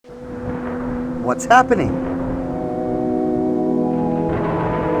What's happening?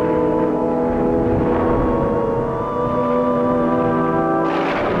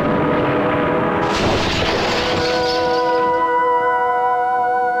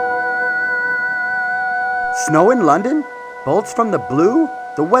 Snow in London? Bolts from the blue?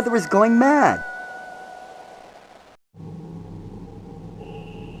 The weather is going mad.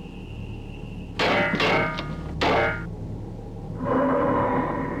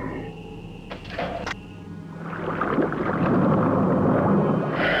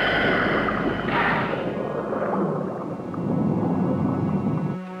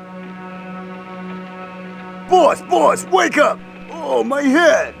 Boss, wake up! Oh, my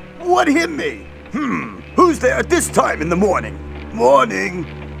head! What hit me? Who's there at this time in the morning? Morning?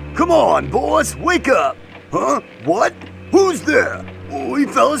 Come on, boss, wake up! Huh? What? Who's there? Oh, he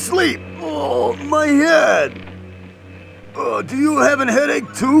fell asleep. Oh, my head! Do you have a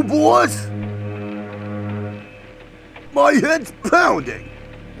headache too, boss? My head's pounding.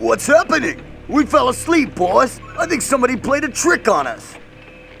 What's happening? We fell asleep, boss. I think somebody played a trick on us.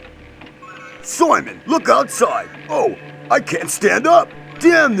 Simon, look outside. Oh, I can't stand up.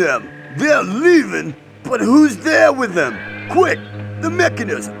 Damn them. They're leaving. But who's there with them? Quick, the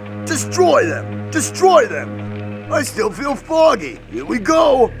mechanism. Destroy them. Destroy them. I still feel foggy. Here we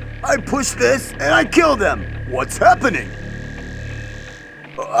go. I push this and I kill them. What's happening?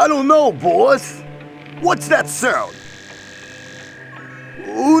 I don't know, boss. What's that sound?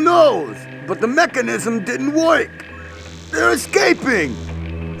 Who knows? But the mechanism didn't work. They're escaping.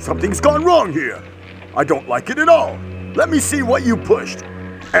 Something's gone wrong here. I don't like it at all. Let me see what you pushed,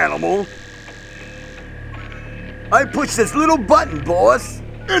 animal. I pushed this little button, boss.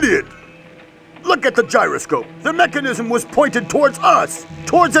 Idiot. Look at the gyroscope. The mechanism was pointed towards us,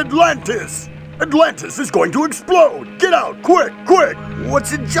 towards Atlantis. Atlantis is going to explode. Get out, quick, quick.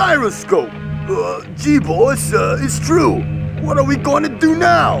 What's a gyroscope? Gee, boss, it's true. What are we going to do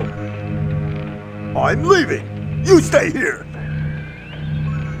now? I'm leaving. You stay here.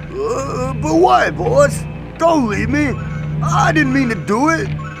 But why, boss? Don't leave me. I didn't mean to do it.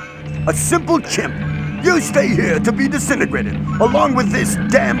 A simple chimp. You stay here to be disintegrated, along with this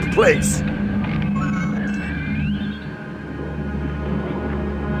damned place.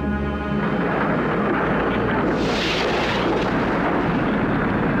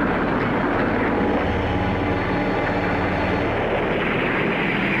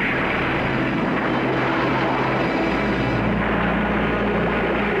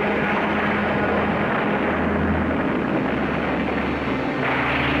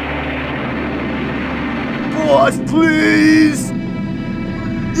 Boss, please!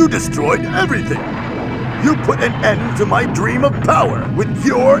 You destroyed everything! You put an end to my dream of power with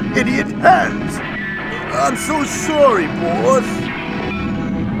your idiot hands! I'm so sorry, boss!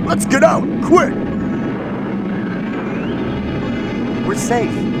 Let's get out, quick! We're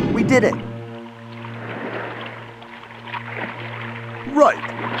safe. We did it.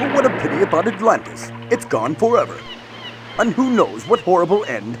 Right, but what a pity about Atlantis. It's gone forever. And who knows what horrible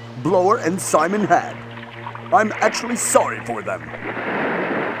end Blower and Simon had. I'm actually sorry for them.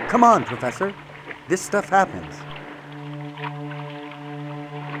 Come on, Professor. This stuff happens.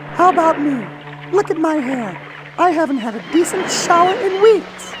 How about me? Look at my hair. I haven't had a decent shower in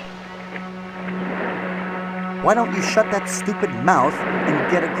weeks. Why don't you shut that stupid mouth and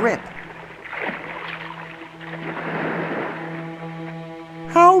get a grip?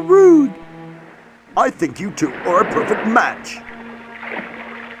 How rude. I think you two are a perfect match.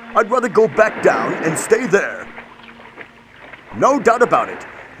 I'd rather go back down and stay there. No doubt about it.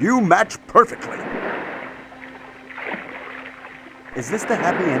 You match perfectly. Is this the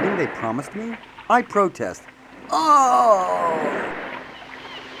happy ending they promised me? I protest. Oh!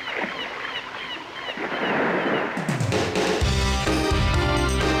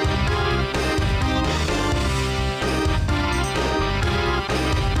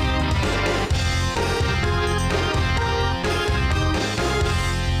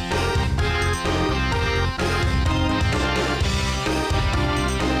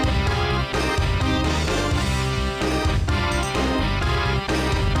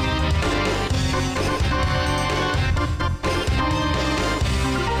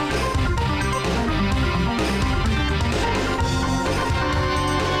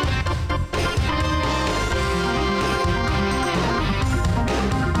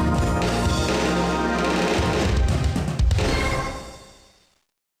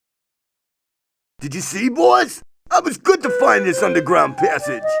 Did you see, boys? I was good to find this underground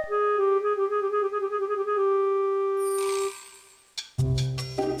passage.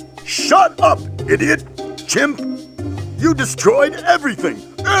 Shut up, idiot! Chimp! You destroyed everything!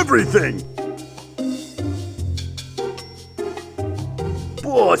 Everything!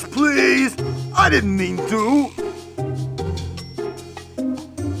 Boss, please! I didn't mean to!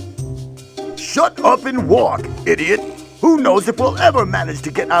 Shut up and walk, idiot! Who knows if we'll ever manage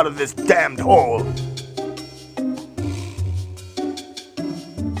to get out of this damned hole?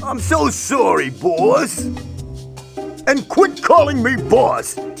 I'm so sorry, boss! And quit calling me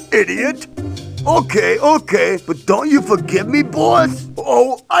boss, idiot! Okay, but don't you forgive me, boss?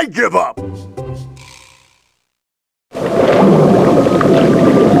 Oh, I give up!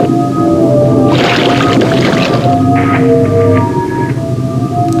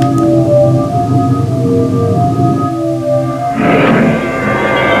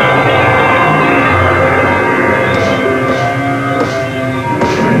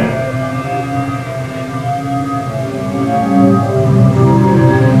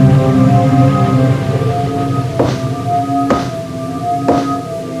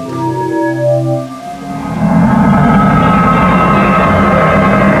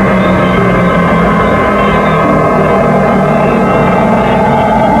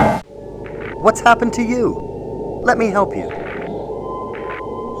 What's happened to you? Let me help you.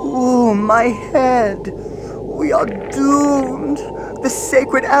 Ooh, my head. We are doomed. The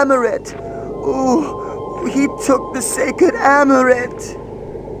sacred amulet. Ooh, he took the sacred amulet.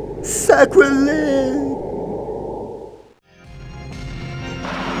 Sacrilege.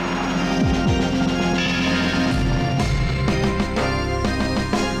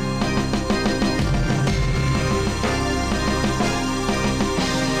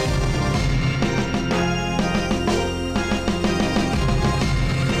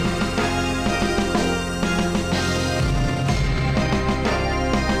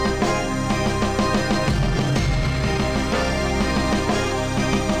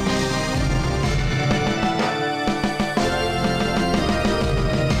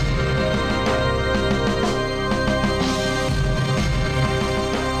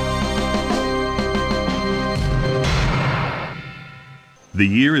 The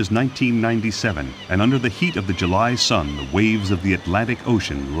year is 1997, and under the heat of the July sun, the waves of the Atlantic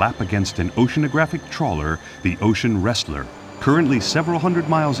Ocean lap against an oceanographic trawler, the Ocean Wrestler, currently several hundred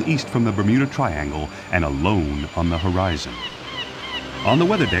miles east from the Bermuda Triangle and alone on the horizon. On the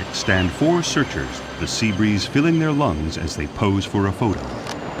weather deck stand 4 searchers, the sea breeze filling their lungs as they pose for a photo.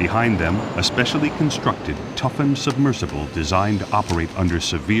 Behind them, a specially constructed, toughened submersible designed to operate under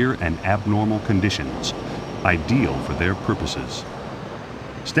severe and abnormal conditions, ideal for their purposes.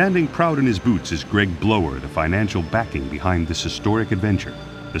 Standing proud in his boots is Greg Blower, the financial backing behind this historic adventure,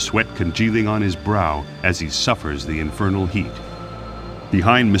 the sweat congealing on his brow as he suffers the infernal heat.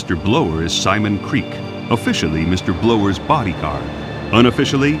 Behind Mr. Blower is Simon Creek, officially Mr. Blower's bodyguard,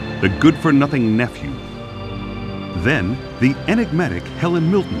 unofficially the good-for-nothing nephew. Then, the enigmatic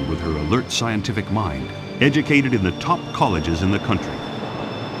Helen Milton with her alert scientific mind, educated in the top colleges in the country.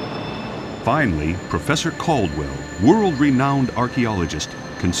 Finally, Professor Caldwell, world-renowned archaeologist,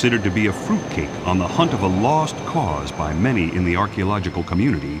 considered to be a fruitcake on the hunt of a lost cause by many in the archaeological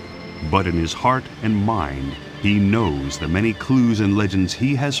community, but in his heart and mind, he knows the many clues and legends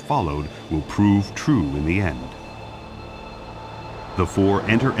he has followed will prove true in the end. The 4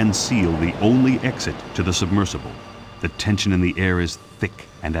 enter and seal the only exit to the submersible. The tension in the air is thick,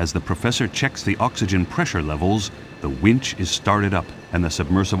 and as the professor checks the oxygen pressure levels, the winch is started up and the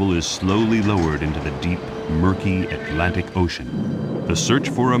submersible is slowly lowered into the deep, murky Atlantic Ocean. The search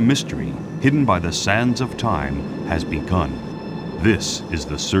for a mystery hidden by the sands of time has begun. This is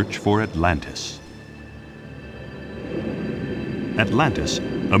the search for Atlantis. Atlantis,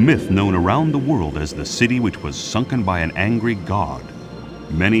 a myth known around the world as the city which was sunken by an angry god.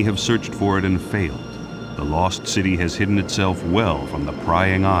 Many have searched for it and failed. The lost city has hidden itself well from the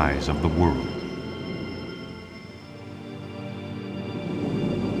prying eyes of the world.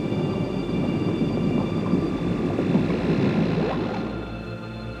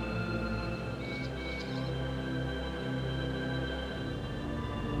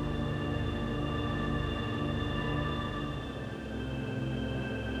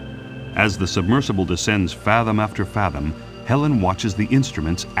 As the submersible descends fathom after fathom, Helen watches the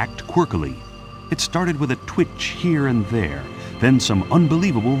instruments act quirkily. It started with a twitch here and there, then some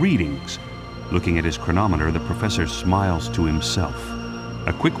unbelievable readings. Looking at his chronometer, the professor smiles to himself.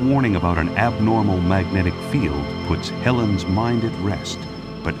 A quick warning about an abnormal magnetic field puts Helen's mind at rest,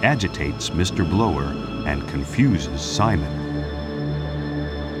 but agitates Mr. Blower and confuses Simon.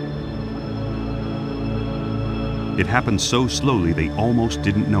 It happened so slowly they almost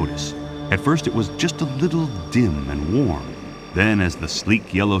didn't notice. At first it was just a little dim and warm. Then as the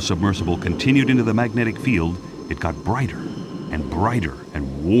sleek yellow submersible continued into the magnetic field, it got brighter and brighter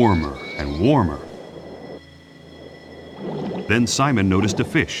and warmer and warmer. Then Simon noticed a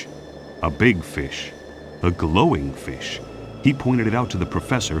fish. A big fish. A glowing fish. He pointed it out to the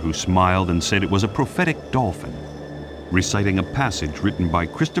professor, who smiled and said it was a prophetic dolphin, reciting a passage written by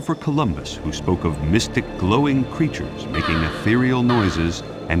Christopher Columbus, who spoke of mystic glowing creatures making ethereal noises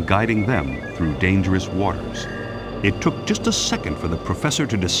and guiding them through dangerous waters. It took just a second for the professor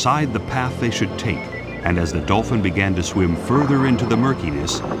to decide the path they should take, and as the dolphin began to swim further into the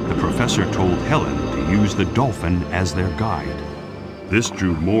murkiness, the professor told Helen to use the dolphin as their guide. This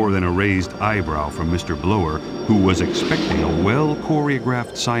drew more than a raised eyebrow from Mr. Blower, who was expecting a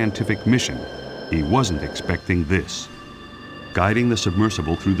well-choreographed scientific mission. He wasn't expecting this. Guiding the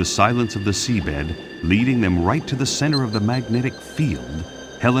submersible through the silence of the seabed, leading them right to the center of the magnetic field,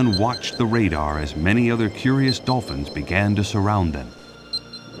 Helen watched the radar as many other curious dolphins began to surround them.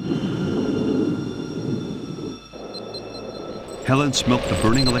 Helen smelt the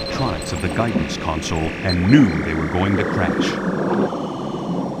burning electronics of the guidance console and knew they were going to crash.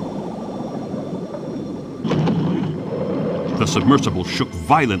 The submersible shook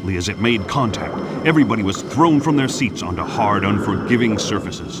violently as it made contact. Everybody was thrown from their seats onto hard, unforgiving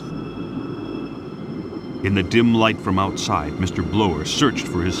surfaces. In the dim light from outside, Mr. Blower searched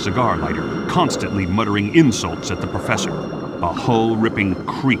for his cigar lighter, constantly muttering insults at the professor. A hull-ripping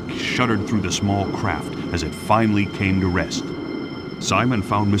creak shuddered through the small craft as it finally came to rest. Simon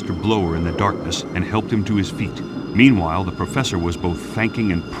found Mr. Blower in the darkness and helped him to his feet. Meanwhile, the professor was both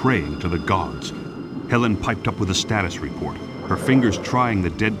thanking and praying to the gods. Helen piped up with a status report, her fingers trying the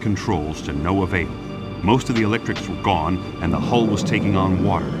dead controls to no avail. Most of the electrics were gone, and the hull was taking on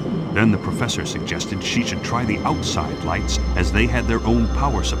water. Then the professor suggested she should try the outside lights, as they had their own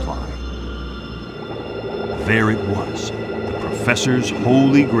power supply. There it was, the professor's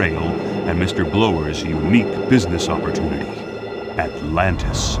holy grail and Mr. Blower's unique business opportunity.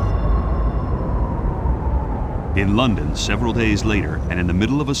 Atlantis. In London, several days later, and in the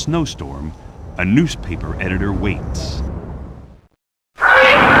middle of a snowstorm, a newspaper editor waits.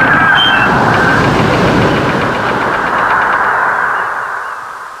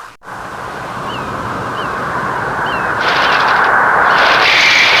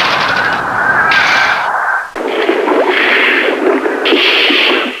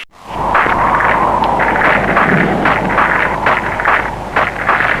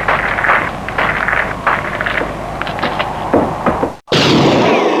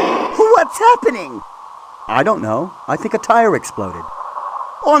 Happening? I don't know. I think a tire exploded.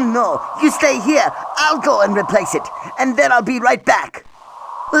 Oh no, you stay here. I'll go and replace it, and then I'll be right back.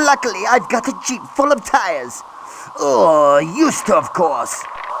 Luckily, I've got a Jeep full of tires. Oh, used to, of course.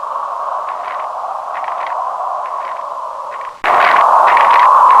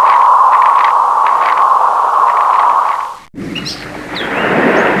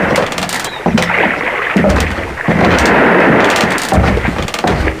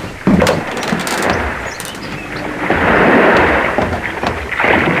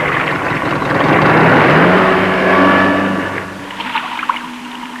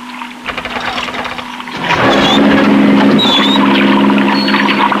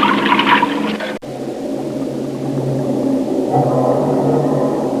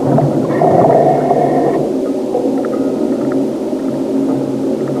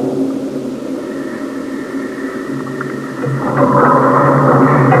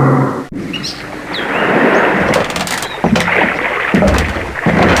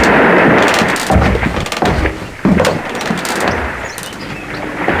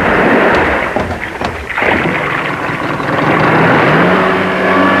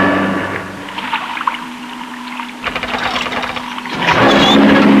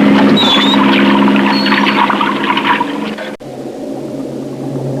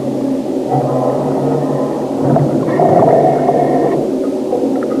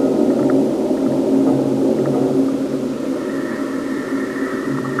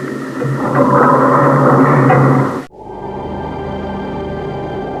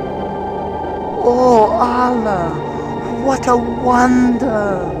 Oh, Allah, what a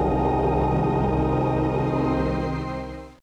wonder!